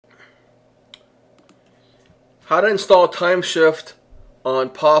How to install Timeshift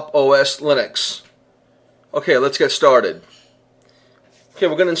on Pop! OS Linux. Okay, let's get started. Okay,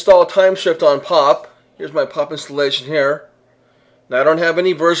 we're going to install Timeshift on Pop! Here's my Pop! Installation here. Now I don't have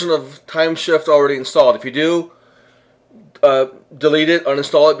any version of Timeshift already installed. If you do, delete it,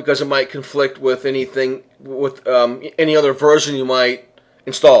 uninstall it, because it might conflict with anything, with any other version you might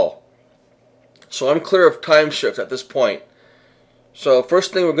install. So I'm clear of Timeshift at this point. So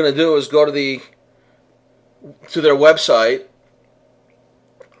first thing we're going to do is go to their website,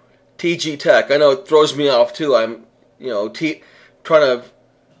 TG Tech. I know it throws me off too. I'm trying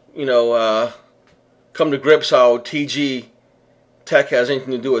to come to grips how TG Tech has anything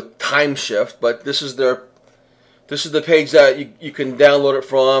to do with Timeshift, but this is the page that you can download it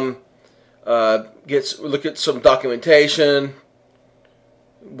from. Look at some documentation,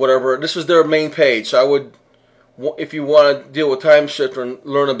 whatever. This is their main page. So I would, if you want to deal with Timeshift and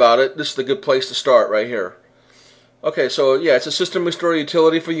learn about it, this is a good place to start right here. Okay, so yeah, it's a system restore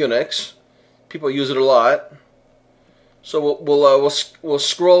utility for Unix. People use it a lot. So we'll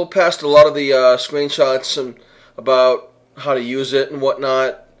scroll past a lot of the screenshots and about how to use it and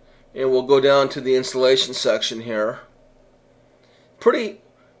whatnot, and we'll go down to the installation section here. Just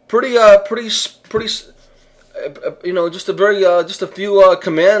a few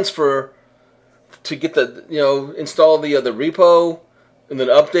commands to get the install the repo, and then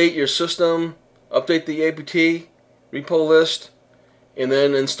update your system, update the apt repo list, and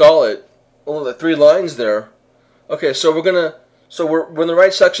then install it. Only the 3 lines there. Okay, so we're in the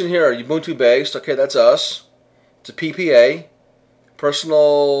right section here. Ubuntu based. Okay, that's us. It's a PPA,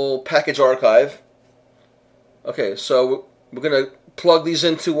 Personal Package Archive. Okay, so we're gonna plug these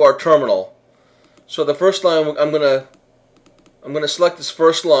into our terminal. So the first line, I'm gonna select this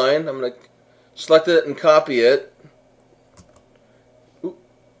first line. I'm gonna select it and copy it.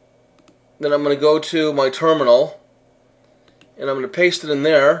 Then I'm gonna go to my terminal, and I'm gonna paste it in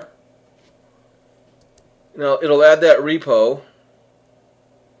there. Now it'll add that repo.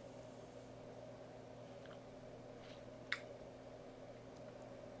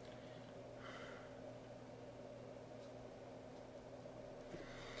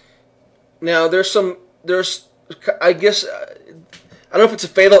 Now I guess, I don't know if it's a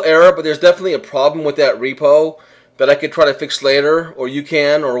fatal error, but there's definitely a problem with that repo that I could try to fix later, or you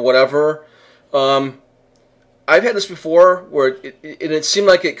can, or whatever. I've had this before where it seemed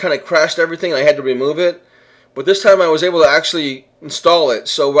like it kind of crashed everything and I had to remove it, but this time I was able to actually install it,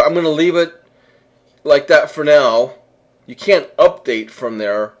 so I'm going to leave it like that for now. You can't update from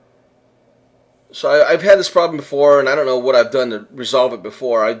there. So I've had this problem before, and I don't know what I've done to resolve it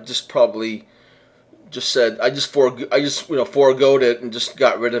before. I just probably said I just foregoed it and just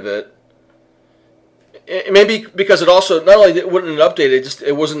got rid of it. Maybe because it also not only wouldn't update it,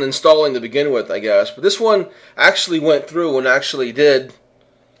 it wasn't installing to begin with, I guess. But this one actually went through and actually did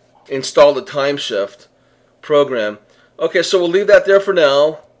install the Timeshift program. Okay, so we'll leave that there for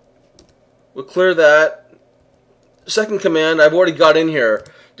now. We'll clear that. Second command I've already got in here.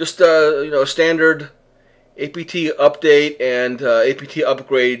 Just standard apt update and apt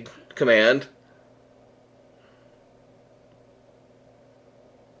upgrade command.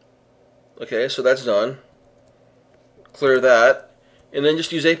 Okay, so that's done. Clear that, and then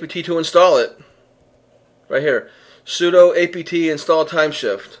just use apt to install it. Right here, sudo apt install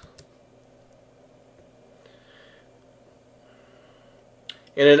Timeshift.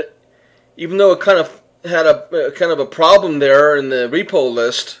 And even though it kind of had a problem there in the repo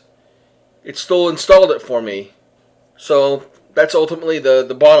list, it still installed it for me. So that's ultimately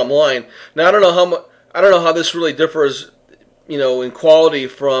the bottom line. Now I don't know how this really differs, in quality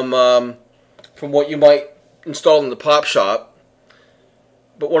from what you might install in the Pop Shop.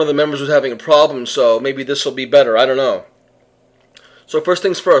 But one of the members was having a problem, so maybe this will be better. I don't know. So first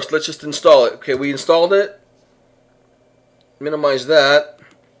things first, let's just install it. Okay, we installed it. Minimize that.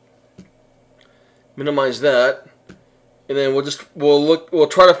 Minimize that, and then we'll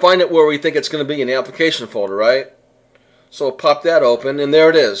try to find it where we think it's going to be in the application folder, right? So we'll pop that open, and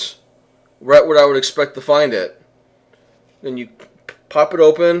there it is, right where I would expect to find it. Then you pop it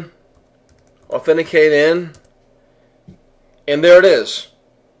open, authenticate in, and there it is.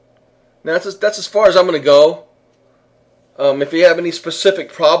 Now that's as far as I'm going to go. If you have any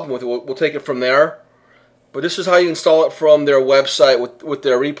specific problem with it, we'll take it from there. But this is how you install it from their website with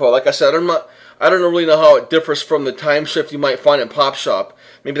their repo. Like I said, I don't really know how it differs from the Timeshift you might find in Pop! Shop.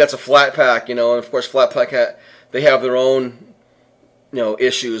 Maybe that's a Flatpak, and of course Flatpak they have their own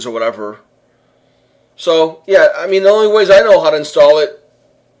issues or whatever. So yeah, I mean the only ways I know how to install it,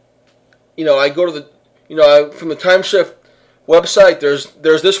 I go to the from the Timeshift website.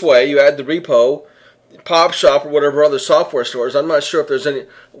 There's this way. You add the repo, PopShop or whatever other software stores. I'm not sure if there's any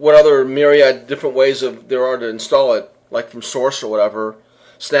what other myriad different ways of there are to install it, like from Source or whatever,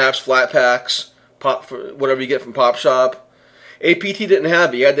 snaps, flat packs, whatever you get from PopShop. APT didn't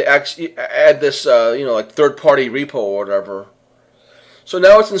have it. You had to actually add this, like third-party repo or whatever. So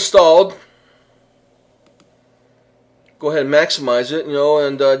now it's installed. Go ahead and maximize it,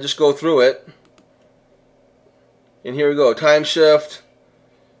 and just go through it. And here we go, Timeshift.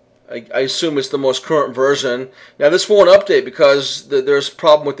 I assume it's the most current version. Now this won't update because there's a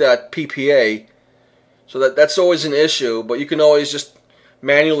problem with that PPA. So that's always an issue, but you can always just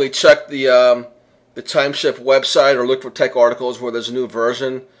manually check the Timeshift website or look for tech articles where there's a new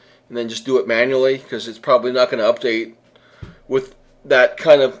version and then just do it manually, because it's probably not going to update with that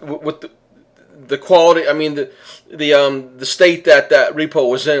kind of with the quality. I mean the state that repo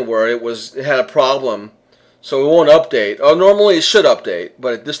was in, where it had a problem. So it won't update. Normally it should update,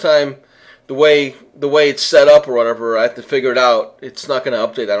 but at this time, the way it's set up or whatever, I have to figure it out. It's not going to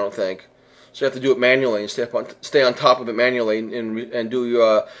update, I don't think. So you have to do it manually and stay on top of it manually and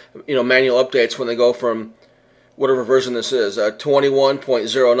do manual updates when they go from whatever version this is,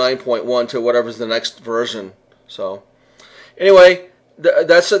 21.09.1 to whatever's the next version. So anyway,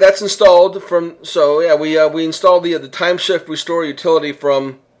 that's installed from. So yeah, we installed the Timeshift Restore utility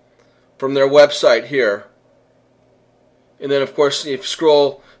from their website here. And then, of course, if you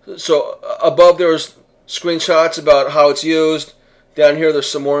scroll, so above there's screenshots about how it's used. Down here, there's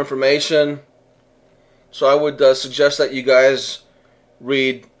some more information. So I would suggest that you guys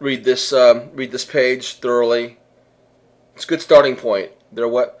read this page thoroughly. It's a good starting point.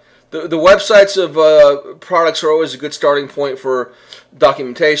 The websites of products are always a good starting point for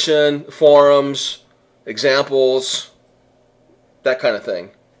documentation, forums, examples, that kind of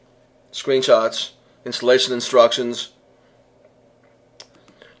thing. Screenshots, installation instructions.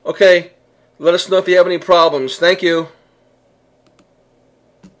 Okay, let us know if you have any problems. Thank you.